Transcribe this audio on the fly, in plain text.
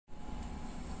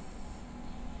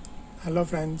Hello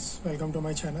friends, welcome to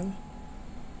my channel.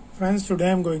 Friends, today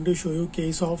I am going to show you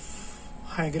case of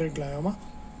high-grade glioma.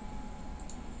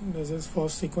 This is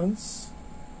first sequence,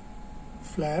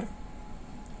 flare,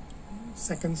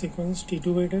 second sequence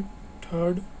T2 weighted,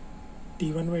 third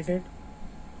T1 weighted,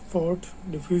 fourth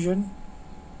diffusion,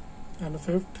 and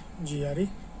fifth GRE.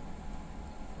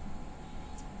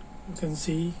 You can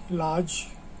see large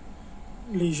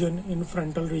lesion in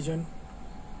frontal region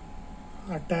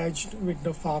attached with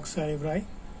the falx cerebri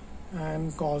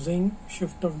and causing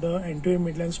shift of the anterior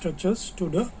midline structures to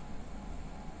the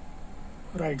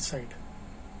right side.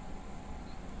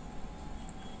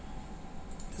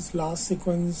 This last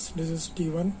sequence, this is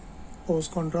T1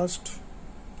 post contrast,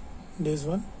 this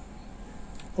one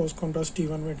post contrast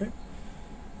T1 weighted.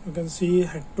 You can see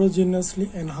heterogeneously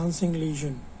enhancing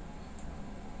lesion.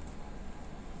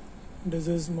 This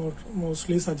is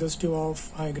mostly suggestive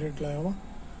of high-grade glioma.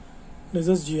 This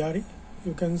is GRE.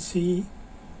 You can see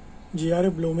GRE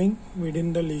blooming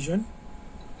within the lesion.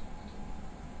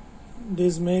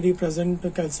 This may represent the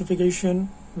calcification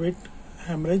with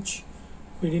hemorrhage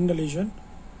within the lesion.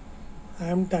 I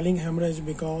am telling hemorrhage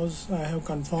because I have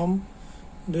confirmed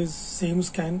this same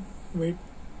scan with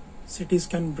CT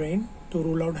scan brain to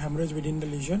rule out hemorrhage within the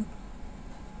lesion.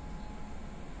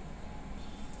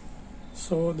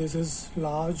 So this is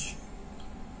large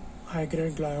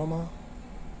high-grade glioma,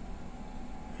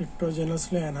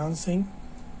 heterogeneously enhancing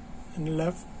in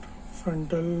left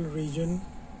frontal region,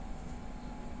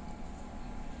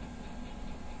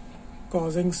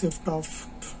 causing shift of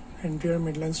anterior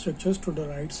midline structures to the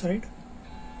right side.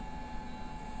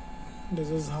 This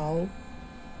is how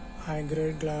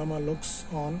high-grade glioma looks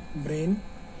on brain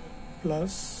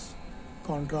plus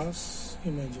contrast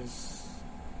images.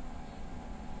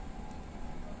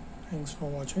 Thanks for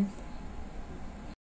watching.